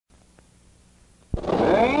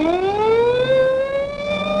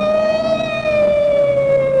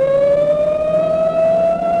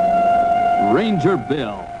Ranger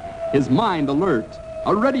Bill, his mind alert,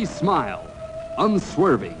 a ready smile,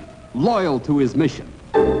 unswerving, loyal to his mission.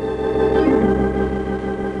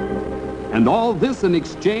 And all this in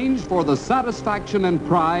exchange for the satisfaction and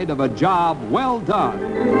pride of a job well done.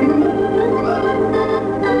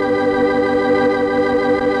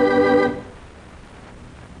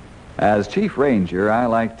 As Chief Ranger, I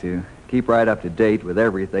like to keep right up to date with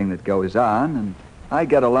everything that goes on, and I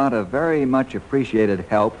get a lot of very much appreciated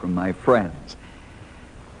help from my friends.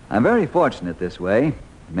 I'm very fortunate this way.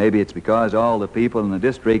 Maybe it's because all the people in the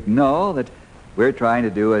district know that we're trying to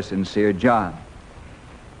do a sincere job.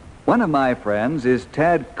 One of my friends is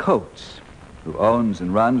Tad Coates, who owns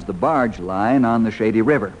and runs the barge line on the Shady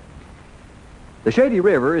River. The Shady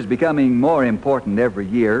River is becoming more important every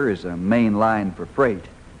year as a main line for freight,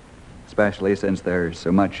 especially since there's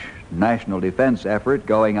so much national defense effort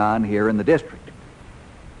going on here in the district.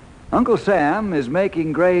 Uncle Sam is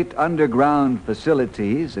making great underground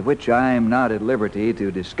facilities, of which I'm not at liberty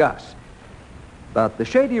to discuss. But the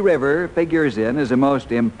Shady River figures in as a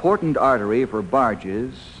most important artery for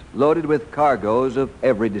barges loaded with cargoes of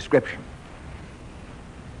every description.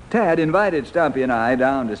 Tad invited Stumpy and I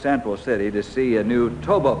down to Central City to see a new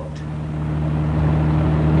towboat.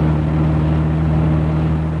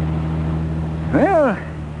 Well,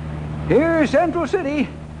 here's Central City.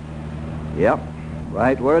 Yep,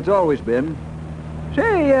 right where it's always been.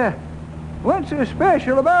 Say, what's so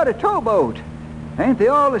special about a towboat? Ain't they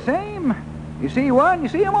all the same? You see one, you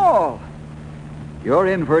see them all. You're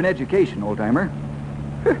in for an education, old-timer.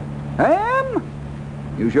 I am?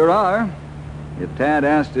 You sure are. If Tad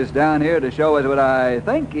asked us down here to show us what I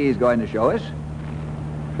think he's going to show us.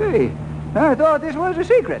 Hey, I thought this was a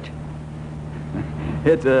secret.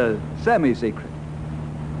 It's a semi-secret.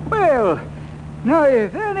 Well, now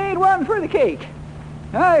if that ain't one for the cake.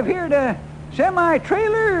 I've heard a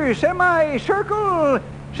semi-trailer, semi-circle,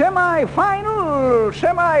 semi-final,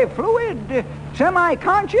 semi-fluid,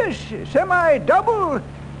 semi-conscious, semi-double,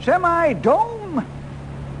 semi-dome.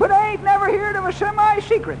 But I ain't never heard of a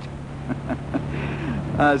semi-secret.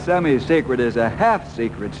 A semi-secret is a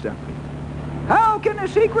half-secret, Stumpy. How can a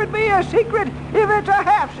secret be a secret if it's a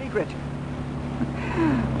half-secret?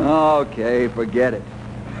 Okay, forget it.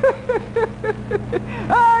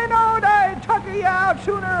 I knowed I'd tucker you out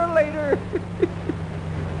sooner or later.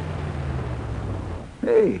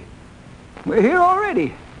 Hey, we're here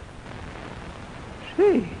already.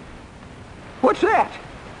 Say, what's that?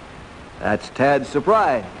 That's Tad's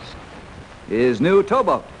surprise. His new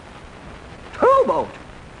towboat. Towboat?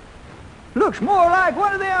 Looks more like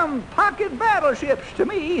one of them pocket battleships to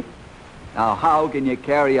me. Now, how can you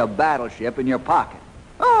carry a battleship in your pocket?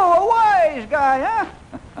 Oh, a wise guy, huh?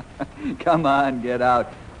 Come on, get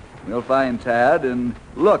out. We'll find Tad and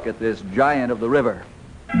look at this giant of the river.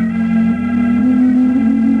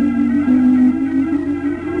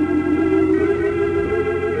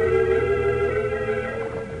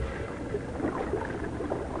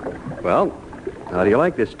 Well, how do you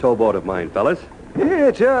like this towboat of mine, fellas?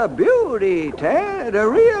 It's a beauty, Tad, a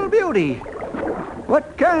real beauty.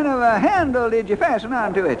 What kind of a handle did you fasten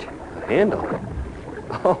onto it? A handle?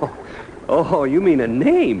 Oh, you mean a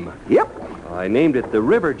name? Yep. I named it the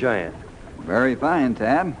River Giant. Very fine,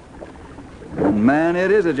 Tad. And man,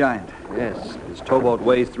 it is a giant. Yes, this towboat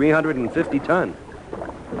weighs 350 ton.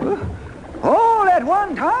 All at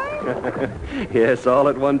one time? Yes, all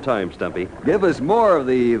at one time, Stumpy. Give us more of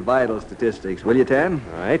the vital statistics, will you, Tad?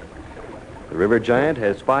 All right. The River Giant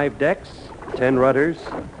has 5 decks, 10 rudders,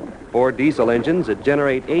 4 diesel engines that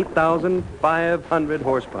generate 8,500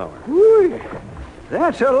 horsepower. Whee!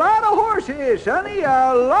 That's a lot of horses, Sonny,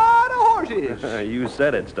 a lot of horses. You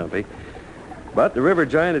said it, Stumpy. But the River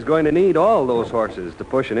Giant is going to need all those horses to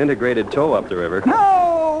push an integrated tow up the river.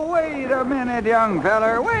 No, wait a minute, young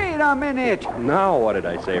feller. Wait a minute. Now what did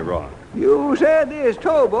I say wrong? You said this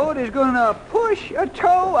towboat is going to push a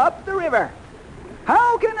tow up the river.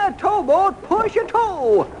 How can a towboat push a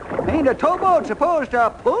tow? Ain't a towboat supposed to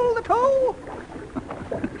pull the tow?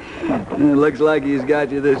 It looks like he's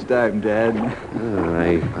got you this time, Tad.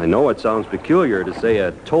 I know it sounds peculiar to say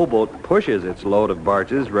a towboat pushes its load of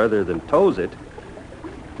barges rather than tows it.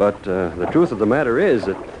 But the truth of the matter is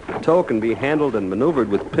that a tow can be handled and maneuvered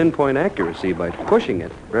with pinpoint accuracy by pushing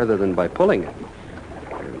it rather than by pulling it.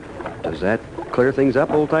 Does that clear things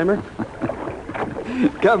up, old-timer?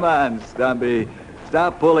 Come on, Stumpy.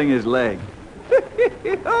 Stop pulling his leg.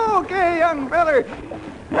 Okay, young feller.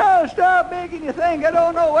 Now stop making you think I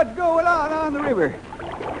don't know what's going on the river.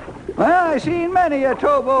 Well, I've seen many a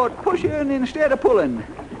towboat pushing instead of pulling.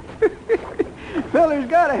 Feller's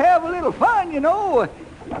got to have a little fun, you know.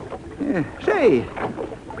 Say,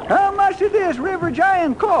 How much did this River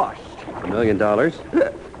Giant cost? $1 million.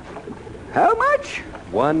 How much?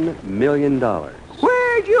 $1 million.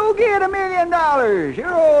 Where'd you get $1 million?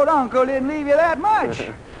 Your old uncle didn't leave you that much.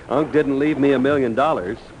 Unc didn't leave me $1 million,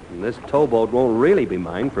 and this towboat won't really be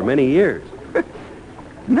mine for many years.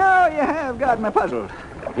 Now you have got me puzzled.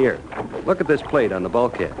 Here, look at this plate on the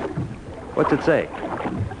bulkhead. What's it say?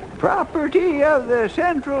 Property of the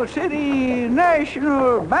Central City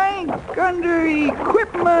National Bank under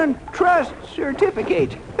Equipment Trust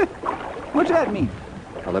Certificate. What's that mean?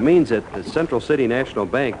 Well, it means that the Central City National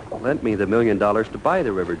Bank lent me the $1 million to buy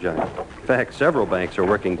the River Giant. In fact, several banks are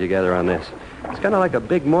working together on this. It's kind of like a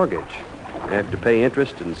big mortgage. You have to pay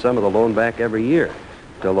interest and some of the loan back every year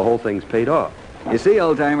till the whole thing's paid off. You see,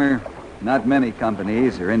 old-timer, not many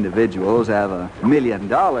companies or individuals have $1 million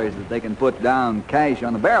that they can put down cash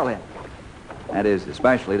on the barrelhead. That is,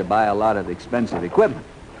 especially to buy a lot of expensive equipment.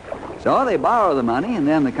 So they borrow the money, and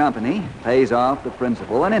then the company pays off the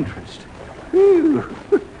principal and interest. Whew.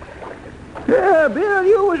 Yeah, Bill,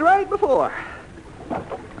 you was right before.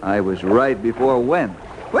 I was right before when?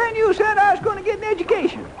 When you said I was going to get an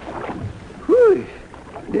education. Whew.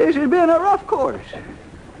 This has been a rough course.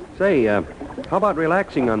 Say, how about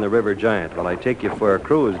relaxing on the River Giant while I take you for a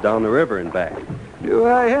cruise down the river and back? Do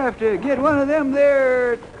I have to get one of them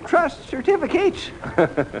there trust certificates?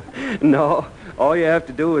 No. All you have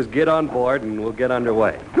to do is get on board and we'll get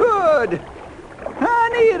underway. Good. I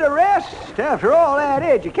need a rest after all that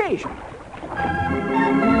education.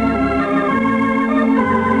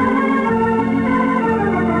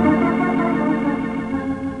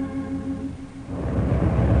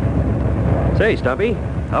 Say, Stumpy,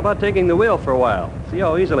 how about taking the wheel for a while? See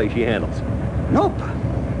how easily she handles. Nope.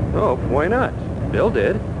 Oh, why not? Bill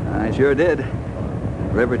did. I sure did.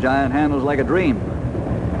 River Giant handles like a dream.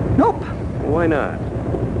 Nope. Why not?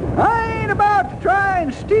 I ain't about to try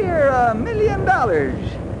and steer $1 million.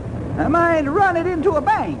 I might run it into a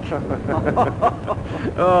bank.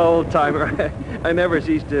 Oh, old-timer, I never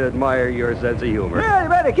cease to admire your sense of humor. Well, you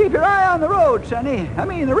better keep your eye on the road, Sonny. I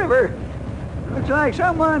mean the river. Looks like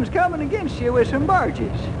someone's coming against you with some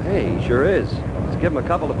barges. Hey, he sure is. Let's give him a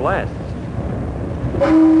couple of blasts.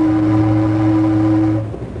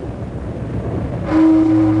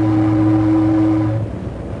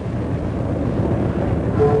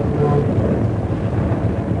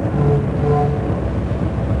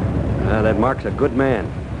 That Mark's a good man.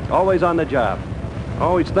 Always on the job.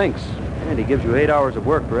 Always thinks. And he gives you 8 hours of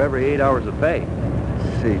work for every 8 hours of pay.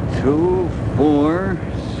 Let's see, 2, 4,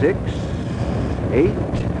 6, 8,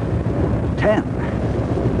 10.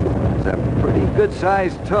 It's a pretty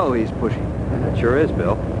good-sized tow he's pushing. It sure is,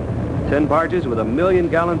 Bill. 10 barges with 1 million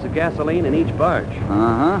gallons of gasoline in each barge.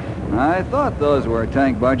 Uh-huh. I thought those were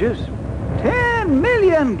tank barges. 10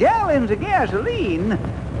 million gallons of gasoline?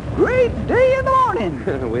 Great day in the morning.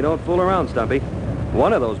 We don't fool around, Stumpy.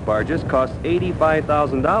 One of those barges costs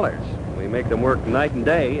 $85,000. We make them work night and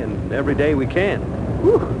day, and every day we can.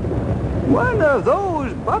 Whew. One of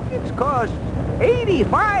those buckets costs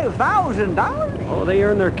 $85,000? Oh, they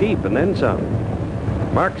earn their keep and then some.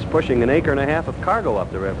 Mark's pushing 1.5 acres of cargo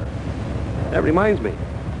up the river. That reminds me.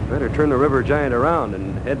 Better turn the River Giant around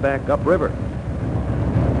and head back upriver.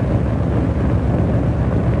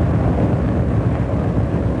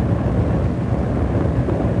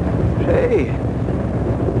 Say,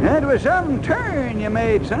 that was some turn you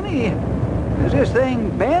made, Sonny. Does this thing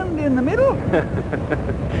bend in the middle?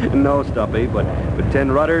 No, Stumpy, but with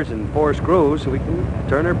 10 rudders and 4 screws, we can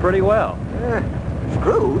turn her pretty well.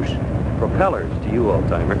 Screws? Propellers to you,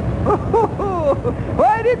 old-timer.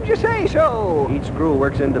 Why didn't you say so? Each screw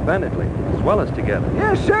works independently, as well as together.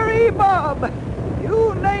 Yes, sirree, Bob.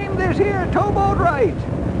 You named this here towboat right.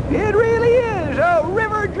 It really is a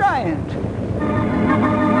River Giant.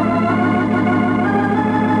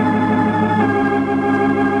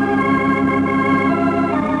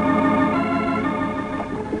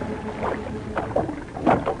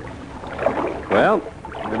 Well,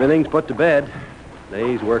 everything's put to bed.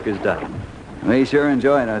 Day's work is done. We sure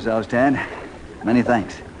enjoyed ourselves, Tad. Many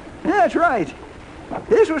thanks. That's right.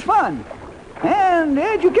 This was fun. And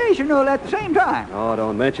educational at the same time. Oh,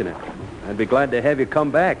 don't mention it. I'd be glad to have you come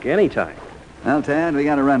back anytime. Well, Tad, we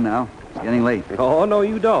gotta run now. It's getting late. Oh, no,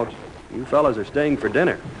 you don't. You fellas are staying for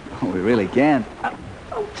dinner. Oh, we really can't.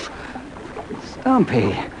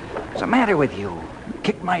 Stumpy, what's the matter with you? You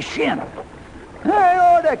kicked my shin. I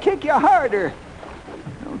ought to kick you harder.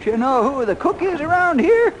 Don't you know who the cook is around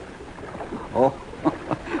here? Oh,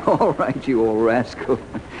 all right, you old rascal.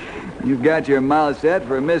 You've got your mouth set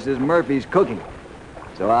for Mrs. Murphy's cooking.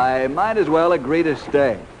 So I might as well agree to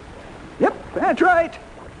stay. Yep, that's right.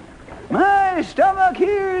 My stomach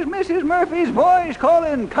hears Mrs. Murphy's voice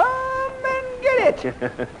calling, "Come and get it."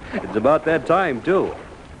 It's about that time, too.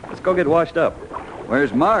 Let's go get washed up.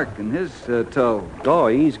 Where's Mark and his tow? Oh,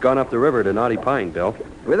 he's gone up the river to Knotty Pine, Bill.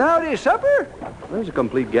 Without his supper? There's a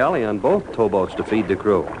complete galley on both towboats to feed the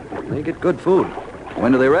crew. They get good food.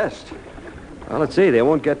 When do they rest? Well, let's see. They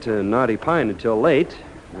won't get to Knotty Pine until late,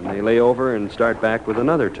 and they lay over and start back with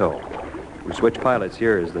another tow. We switch pilots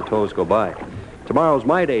here as the tows go by. Tomorrow's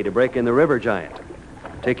my day to break in the River Giant,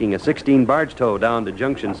 taking a 16-barge tow down to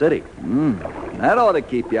Junction City. That ought to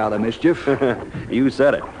keep you out of mischief. You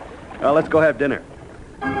said it. Well, let's go have dinner.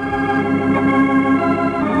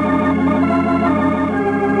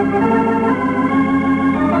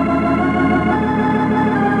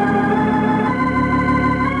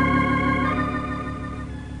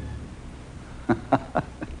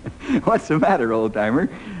 What's the matter, old-timer?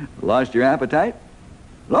 Lost your appetite?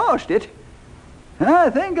 Lost it? I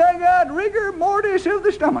think I got rigor mortis of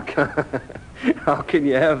the stomach. How can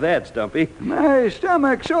you have that, Stumpy? My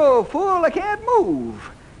stomach's so full I can't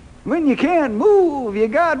move. When you can't move, you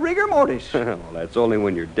got rigor mortis. Well, that's only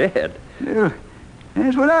when you're dead.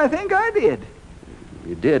 That's what I think I did.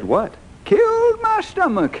 You did what? Killed my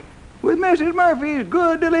stomach with Mrs. Murphy's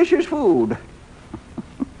good, delicious food.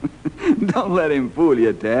 Don't let him fool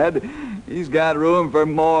you, Tad. He's got room for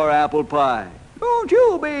more apple pie. Don't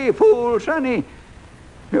you be fooled, Sonny.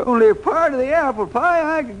 The only part of the apple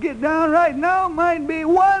pie I could get down right now might be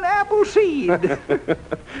one apple seed.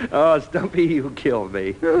 Oh, Stumpy, you killed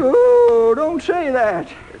me. Oh, don't say that.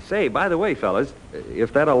 Say, by the way, fellas,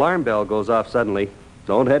 if that alarm bell goes off suddenly,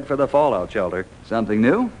 don't head for the fallout shelter. Something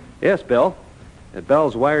new? Yes, Bill. That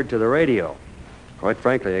bell's wired to the radio. Quite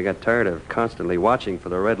frankly, I got tired of constantly watching for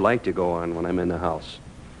the red light to go on when I'm in the house.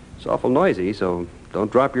 It's awful noisy, so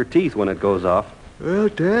don't drop your teeth when it goes off. Well,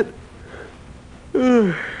 Ted,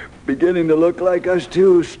 beginning to look like us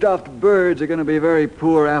two stuffed birds are going to be very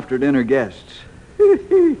poor after-dinner guests.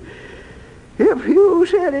 If you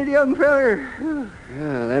said it, young feller.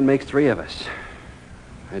 Yeah, that makes 3 of us.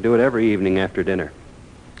 I do it every evening after dinner.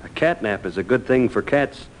 A cat nap is a good thing for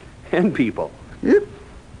cats and people. Yep.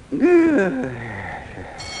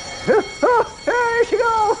 Oh, there she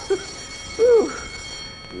goes.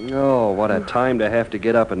 Oh, what a time to have to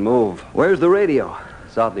get up and move. Where's the radio?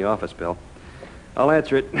 It's out in the office, Bill. I'll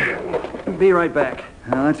answer it. Be right back.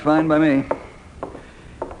 Well, that's fine by me.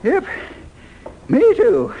 Yep. Me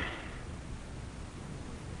too.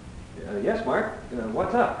 Yes, Mark.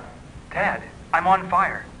 What's up? Tad, I'm on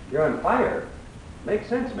fire. You're on fire? Makes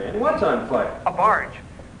sense, man. What's on fire? A barge.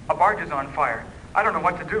 A barge is on fire. I don't know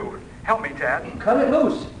what to do. Help me, Tad. Cut it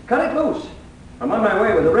loose. Cut it loose. I'm on my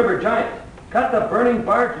way with the River Giant. Cut the burning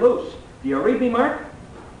barge loose. Do you read me, Mark?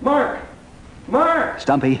 Mark! Mark!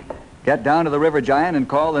 Stumpy, get down to the River Giant and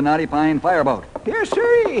call the Knotty Pine fireboat. Yes,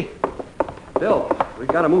 sir. Bill, we've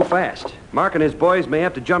got to move fast. Mark and his boys may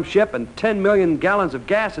have to jump ship, and 10 million gallons of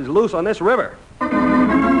gas is loose on this river.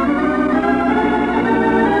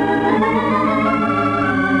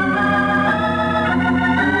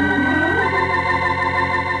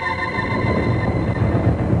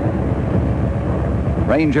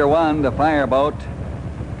 Ranger 1, the fireboat.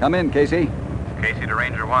 Come in, Casey. Casey to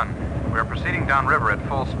Ranger 1. We're proceeding downriver at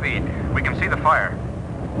full speed. We can see the fire.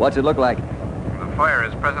 What's it look like? The fire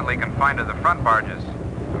is presently confined to the front barges.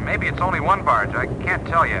 Maybe it's only one barge. I can't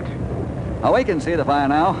tell yet. Oh, we can see the fire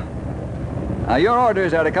now. Your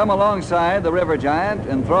orders are to come alongside the River Giant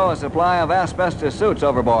and throw a supply of asbestos suits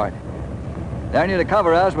overboard. They're need to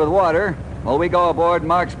cover us with water while we go aboard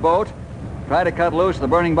Mark's boat, try to cut loose the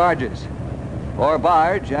burning barges. Or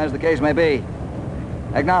barge, as the case may be.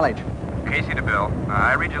 Acknowledge. Casey to Bill.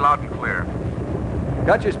 I read you loud and clear.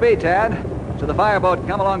 Cut your speed, Tad, so the fireboat can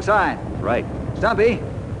come alongside. Right. Stumpy,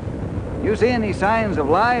 you see any signs of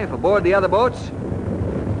life aboard the other boats?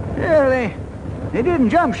 Yeah, they didn't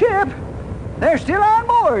jump ship. They're still on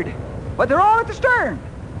board, but they're all at the stern.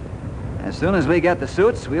 As soon as we get the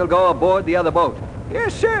suits, we'll go aboard the other boat.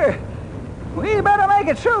 Yes, sir. We better make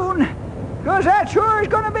it soon, because that sure is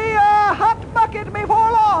going to be a hot bucket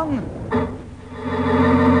before long.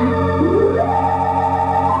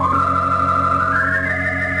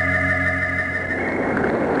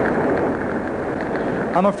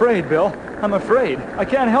 I'm afraid, Bill. I'm afraid. I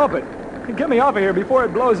can't help it. Get me off of here before it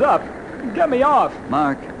blows up. Get me off.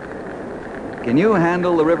 Mark, can you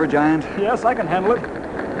handle the River Giant? Yes, I can handle it.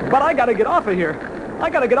 But I gotta get off of here. I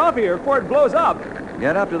gotta get off of here before it blows up.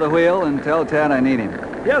 Get up to the wheel and tell Tad I need him.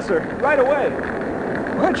 Yes, sir. Right away.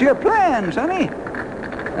 What's your plan, Sonny?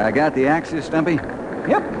 I got the axes, Stumpy.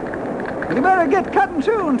 Yep. You better get cutting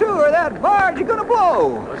soon, too, or that barge is gonna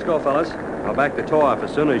blow. Let's go, fellas. I'll back the tow off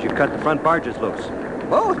as soon as you cut the front barges loose.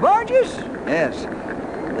 Both barges? Yes.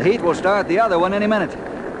 The heat will start the other one any minute.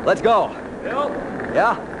 Let's go. Bill,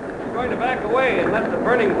 Yeah? I'm going to back away and let the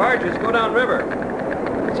burning barges go downriver.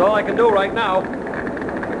 That's all I can do right now. I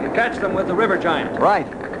can catch them with the river giant. Right.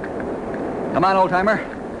 Come on, old-timer.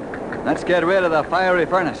 Let's get rid of the fiery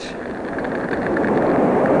furnace.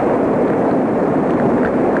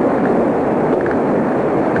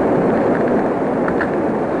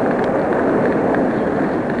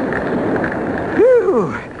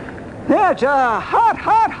 Whew. That's a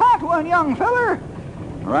hot one, young feller.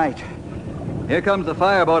 Right. Here comes the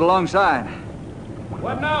fireboat alongside.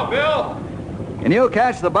 What now, Bill? Can you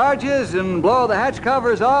catch the barges and blow the hatch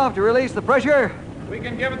covers off to release the pressure? We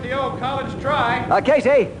can give it the old college try.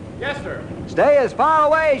 Casey, Yes, sir. stay as far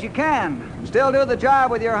away as you can. Still do the job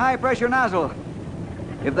with your high-pressure nozzle.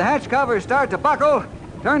 If the hatch covers start to buckle,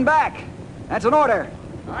 turn back. That's an order.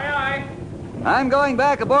 Aye, I'm going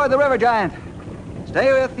back aboard the River Giant.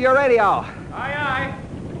 Stay with your radio. aye. Aye, aye.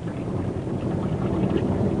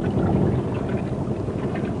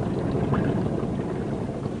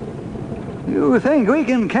 You think we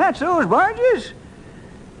can catch those barges?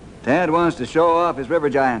 Tad wants to show off his River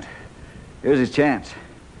Giant. Here's his chance.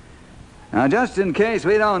 Now, just in case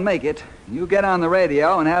we don't make it, you get on the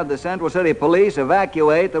radio and have the Central City Police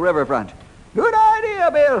evacuate the riverfront. Good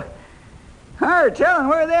idea, Bill. Hard telling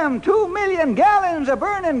where them 2 million gallons of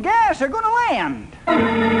burning gas are going to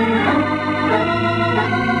land.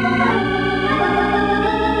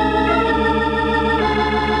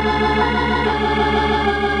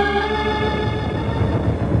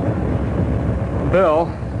 Bill,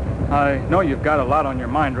 I know you've got a lot on your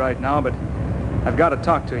mind right now, but I've got to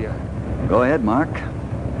talk to you. Go ahead, Mark.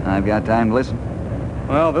 I've got time to listen.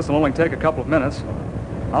 Well, this will only take a couple of minutes.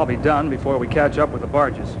 I'll be done before we catch up with the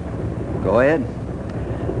barges. Go ahead.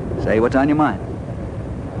 Say what's on your mind.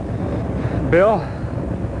 Bill,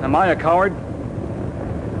 am I a coward?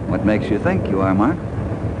 What makes you think you are, Mark?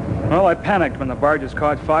 Well, I panicked when the barges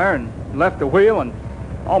caught fire and left the wheel and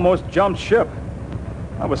almost jumped ship.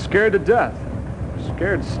 I was scared to death.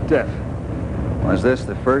 Scared stiff. Was this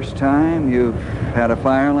the first time you've had a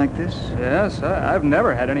fire like this? Yes, I've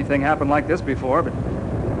never had anything happen like this before,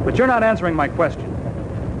 but you're not answering my question.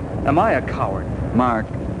 Am I a coward? Mark,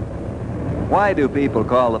 why do people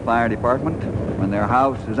call the fire department when their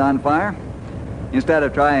house is on fire instead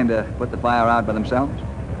of trying to put the fire out by themselves?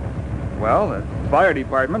 Well, the fire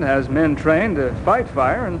department has men trained to fight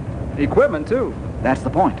fire and equipment, too. That's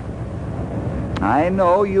the point. I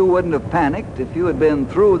know you wouldn't have panicked if you had been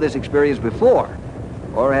through this experience before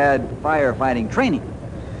or had firefighting training.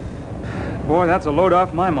 Boy, that's a load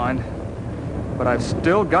off my mind. But I've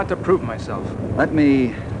still got to prove myself. Let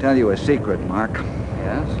me tell you a secret, Mark.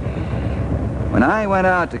 Yes? When I went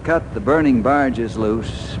out to cut the burning barges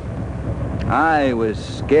loose, I was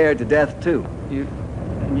scared to death, too.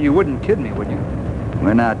 You wouldn't kid me, would you?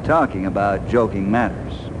 We're not talking about joking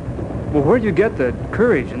matters. Well, where'd you get the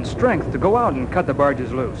courage and strength to go out and cut the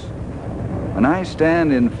barges loose? When I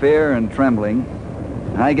stand in fear and trembling,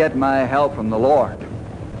 I get my help from the Lord.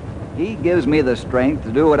 He gives me the strength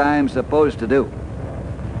to do what I am supposed to do.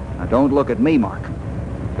 Now, don't look at me, Mark.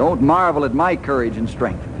 Don't marvel at my courage and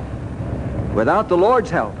strength. Without the Lord's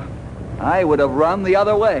help, I would have run the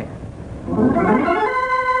other way.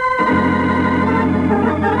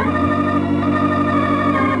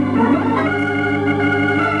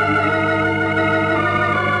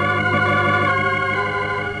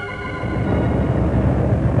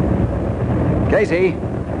 Casey,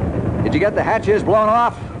 did you get the hatches blown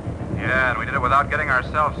off? Yeah, and we did it without getting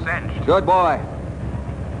ourselves singed. Good boy.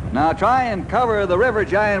 Now try and cover the River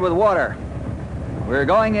Giant with water. We're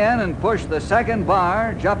going in and push the second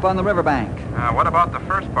barge up on the riverbank. What about the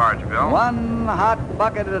first barge, Bill? One hot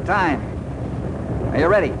bucket at a time. Are you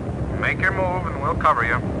ready? Make your move and we'll cover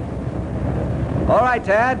you. All right,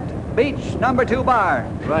 Tad. Beach number 2 bar.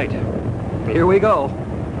 Right. Here we go.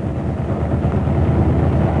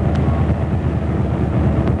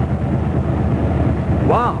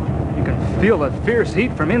 Wow, you can feel the fierce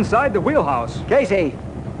heat from inside the wheelhouse. Casey,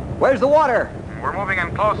 where's the water? We're moving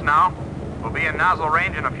in close now. We'll be in nozzle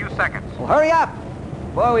range in a few seconds. Well, hurry up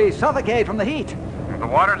before we suffocate from the heat. The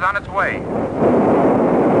water's on its way.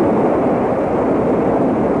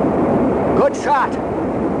 Good shot.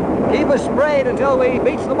 Keep us sprayed until we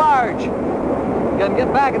beach the barge. You can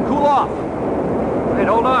get back and cool off. Wait,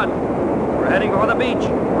 hold on. We're heading for the beach.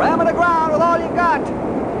 Ram it aground with all you got,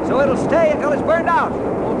 so it'll stay until it's burned out.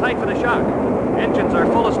 Hold tight for the shock. Engines are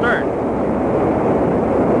full astern.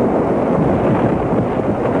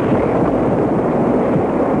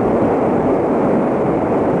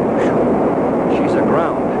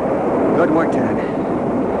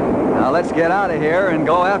 can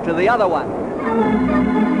go after the other one.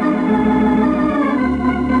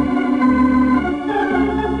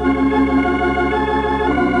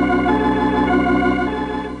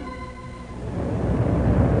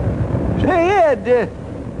 Say, Ed,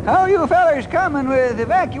 how are you fellers coming with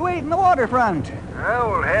evacuating the waterfront?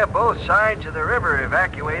 Well, we'll have both sides of the river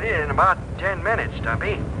evacuated in about 10 minutes,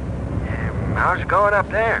 Stumpy. How's it going up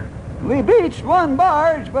there? We beached one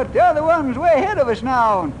barge, but the other one's way ahead of us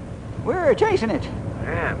now, and we're chasing it.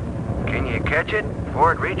 Yeah. Can you catch it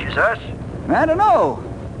before it reaches us? I don't know.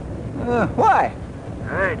 Why?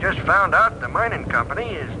 I just found out the mining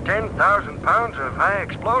company has 10,000 pounds of high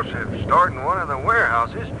explosives stored in one of the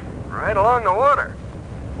warehouses right along the water.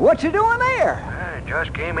 What you doing there? I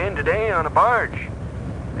just came in today on a barge.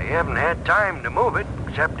 They haven't had time to move it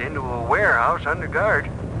except into a warehouse under guard.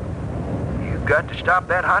 You've got to stop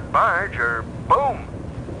that hot barge or boom,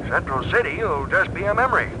 Central City will just be a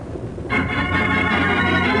memory.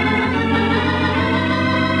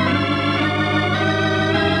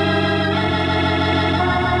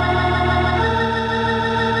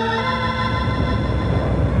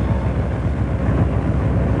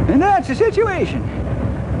 And that's the situation.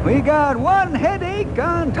 We got one headache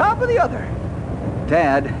on top of the other.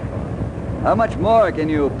 Tad, how much more can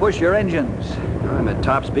you push your engines? I'm at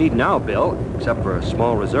top speed now, Bill, except for a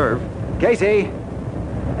small reserve. Casey,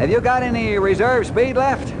 have you got any reserve speed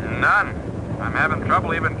left? None. I'm having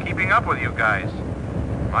trouble even keeping up with you guys.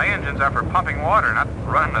 My engines are for pumping water, not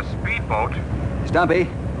running a speedboat. Stumpy,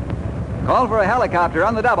 call for a helicopter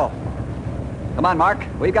on the double. Come on, Mark.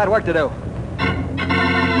 We've got work to do.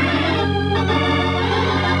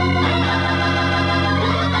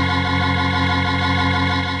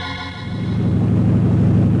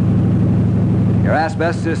 Your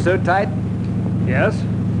asbestos suit tight? Yes?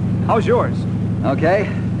 How's yours? Okay.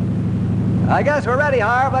 I guess we're ready,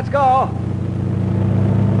 Harv. Let's go.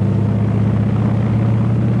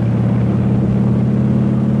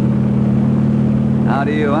 Now,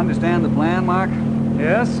 do you understand the plan, Mark?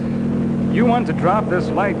 Yes. You want to drop this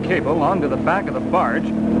light cable onto the back of the barge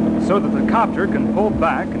so that the copter can pull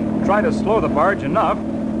back and try to slow the barge enough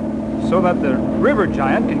so that the river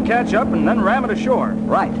giant can catch up and then ram it ashore.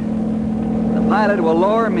 Right. The pilot will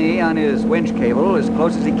lower me on his winch cable as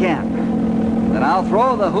close as he can. Then I'll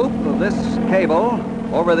throw the hoop of this cable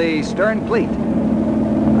over the stern cleat.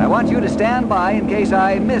 I want you to stand by in case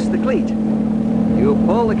I miss the cleat. You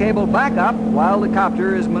pull the cable back up while the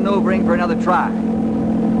copter is maneuvering for another try.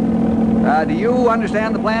 Do you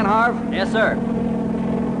understand the plan, Harv? Yes, sir.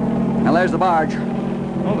 Now there's the barge.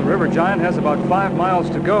 Well, the river giant has about 5 miles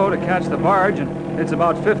to go to catch the barge, and it's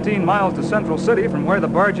about 15 miles to Central City from where the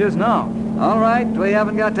barge is now. All right, we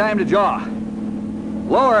haven't got time to jaw.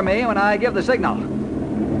 Lower me when I give the signal.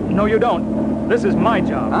 No, you don't. This is my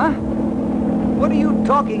job. Huh? What are you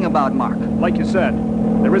talking about, Mark? Like you said,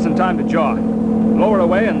 there isn't time to jaw. Lower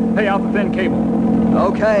away and pay out the thin cable.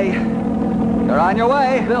 Okay. You're on your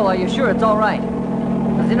way. Bill, are you sure it's all right?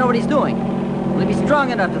 Does he know what he's doing? Will he be strong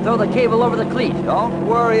enough to throw the cable over the cleat? Don't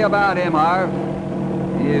worry about him, Harv.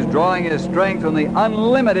 He is drawing his strength from the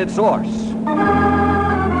unlimited source.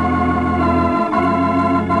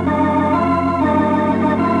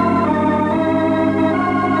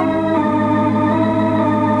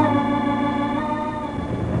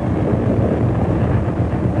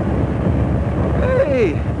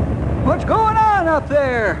 Hey, what's going on up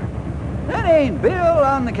there? That ain't Bill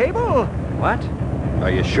on the cable. What? Are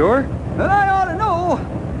you sure? Well, I ought to know.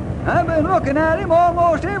 I've been looking at him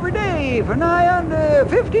almost every day for nigh on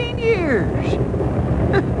 15 years.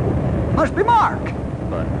 Must be Mark.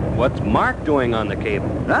 But what's Mark doing on the cable?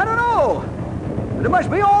 I don't know, but it must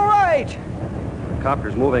be all right. The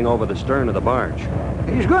copter's moving over the stern of the barge.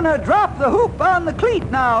 He's gonna drop the hoop on the cleat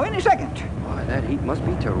now any second. Why, that heat must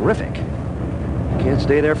be terrific. Can't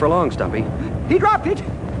stay there for long, Stumpy. He dropped it.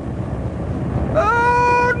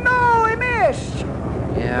 Oh, no, he missed.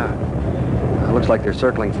 Yeah. Looks like they're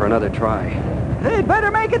circling for another try. They'd better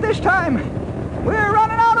make it this time. We're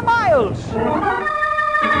running out of miles.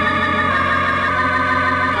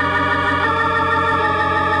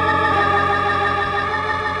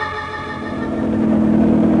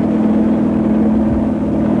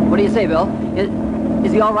 What do you say, Bill?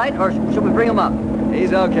 Is he all right, or should we bring him up?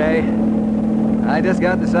 He's okay. I just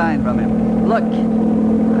got the sign from him. Look,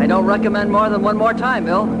 I don't recommend more than one more time,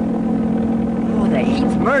 Bill. Oh, the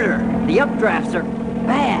heat's murder. The updrafts are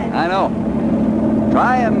bad. I know.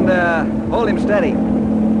 Try and hold him steady.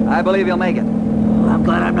 I believe he'll make it. Oh, I'm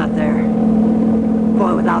glad I'm not there.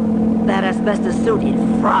 Boy, without that asbestos suit, he'd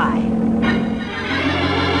fry.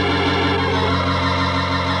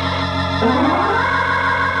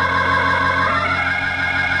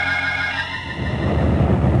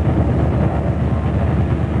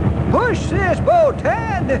 Push this boat,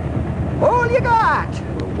 Ted. All you got.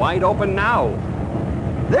 We're wide open now.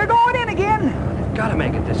 They're going in again. They've got to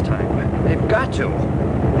make it this time. They've got to.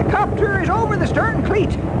 The copter is over the stern cleat.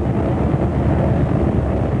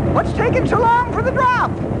 What's taking so long for the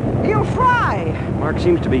drop? He'll fly. Mark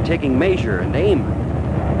seems to be taking measure and aim.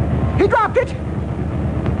 He dropped it.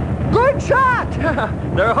 Good shot.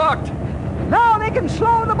 They're hooked. Now they can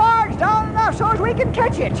slow the barge down enough so as we can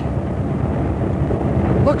catch it.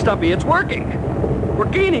 Look, Stumpy, it's working. We're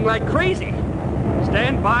gaining like crazy.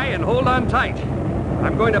 Stand by and hold on tight.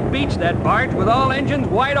 I'm going to beach that barge with all engines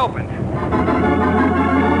wide open.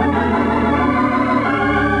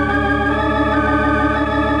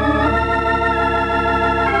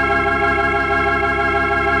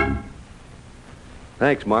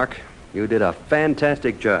 Thanks, Mark. You did a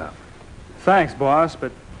fantastic job. Thanks, boss,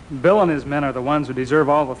 but Bill and his men are the ones who deserve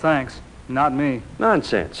all the thanks, not me.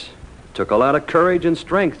 Nonsense. Took a lot of courage and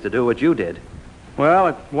strength to do what you did. Well,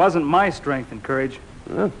 it wasn't my strength and courage.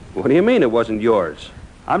 Huh? What do you mean it wasn't yours?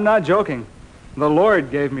 I'm not joking. The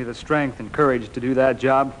Lord gave me the strength and courage to do that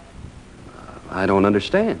job. I don't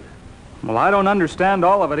understand. Well, I don't understand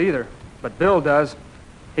all of it either, but Bill does.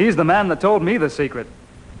 He's the man that told me the secret.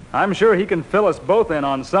 I'm sure he can fill us both in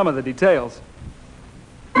on some of the details.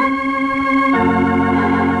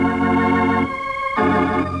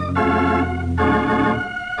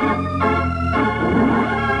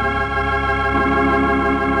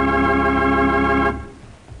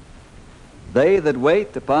 They that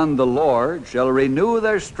wait upon the Lord shall renew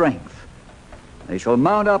their strength. They shall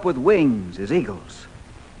mount up with wings as eagles.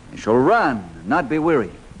 They shall run and not be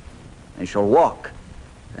weary. They shall walk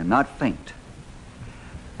and not faint.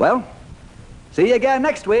 Well, see you again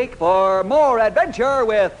next week for more adventure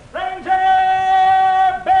with Ranger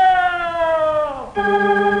Bill!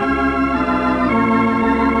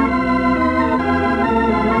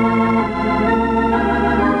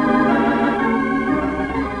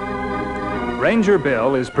 Ranger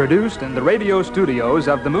Bill is produced in the radio studios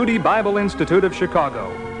of the Moody Bible Institute of Chicago.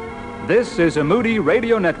 This is a Moody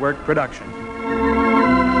Radio Network production.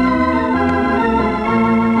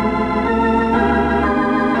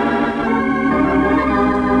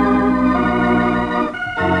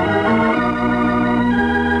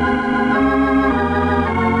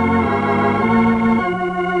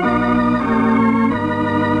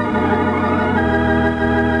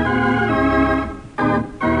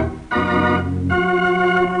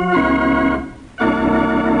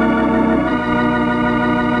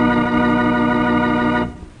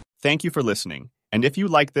 Thank you for listening. And if you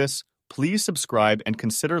like this, please subscribe and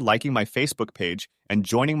consider liking my Facebook page and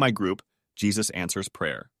joining my group, Jesus Answers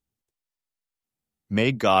Prayer.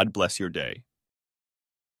 May God bless your day.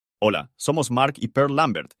 Hola, somos Mark y Pearl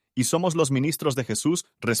Lambert y somos los ministros de Jesús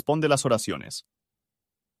Responde las Oraciones.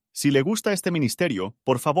 Si le gusta este ministerio,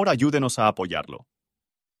 por favor ayúdenos a apoyarlo.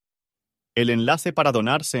 El enlace para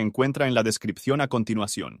donar se encuentra en la descripción a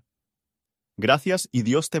continuación. Gracias y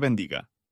Dios te bendiga.